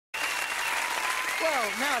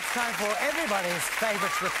Well, now it's time for everybody's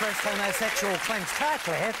favourite repressed homosexual Clench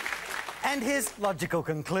Tightly and his logical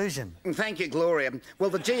conclusion. Thank you, Gloria.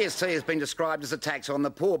 Well, the GST has been described as a tax on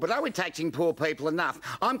the poor, but are we taxing poor people enough?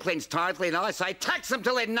 I'm Clench Tightly and I say tax them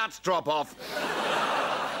till their nuts drop off.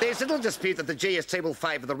 There's little dispute that the GST will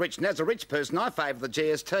favour the rich, and as a rich person, I favour the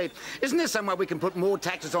GST. Isn't there some way we can put more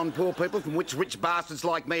taxes on poor people from which rich bastards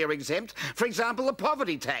like me are exempt? For example, a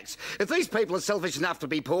poverty tax. If these people are selfish enough to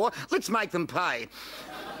be poor, let's make them pay.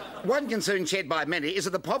 One concern shared by many is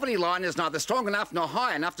that the poverty line is neither strong enough nor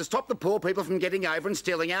high enough to stop the poor people from getting over and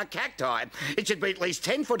stealing our cacti. It should be at least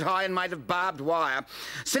 10 foot high and made of barbed wire.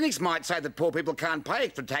 Cynics might say that poor people can't pay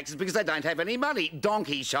extra taxes because they don't have any money.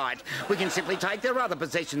 Donkey shite. We can simply take their other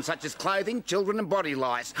possessions such as clothing, children and body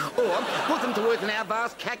lice, or put them to work in our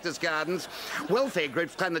vast cactus gardens. Welfare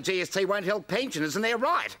groups claim the GST won't help pensioners, and they're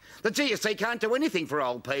right. The GST can't do anything for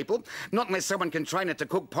old people, not unless someone can train it to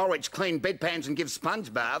cook porridge, clean bedpans and give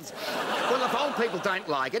sponge baths. Well, if old people don't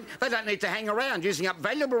like it, they don't need to hang around using up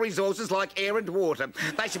valuable resources like air and water.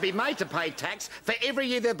 They should be made to pay tax for every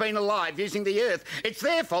year they've been alive using the earth. It's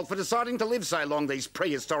their fault for deciding to live so long, these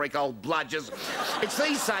prehistoric old bludgers. It's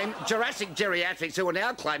these same Jurassic geriatrics who are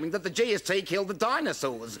now claiming that the GST killed the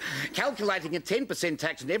dinosaurs. Calculating a 10%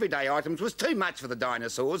 tax on everyday items was too much for the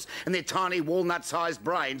dinosaurs and their tiny walnut-sized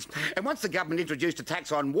brains. And once the government introduced a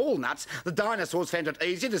tax on walnuts, the dinosaurs found it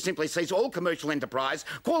easier to simply cease all commercial enterprise,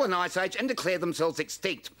 call an ice age and declare themselves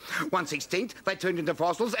extinct. Once extinct, they turned into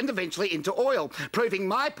fossils and eventually into oil, proving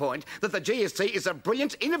my point that the GST is a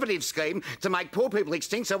brilliant, innovative scheme to make poor people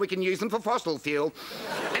extinct so we can use them for fossil fuel.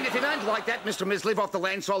 And if you don't like that, Mr. and Ms. Live Off the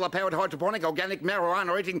Land, solar-powered, hydroponic, organic,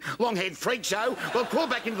 marijuana-eating, long-haired freak show, well, crawl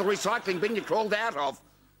back into the recycling bin you crawled out of.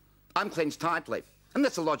 I'm Clench Tightly, and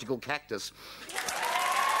that's a logical cactus.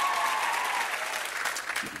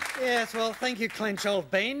 Yes, well, thank you, Clench, old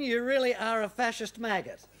bean. You really are a fascist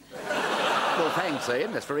maggot. Well, thanks,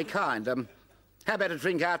 Ian. That's very kind. How about a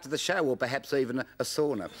drink after the show, or perhaps even a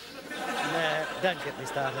sauna? Nah, don't get me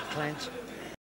started, Clench.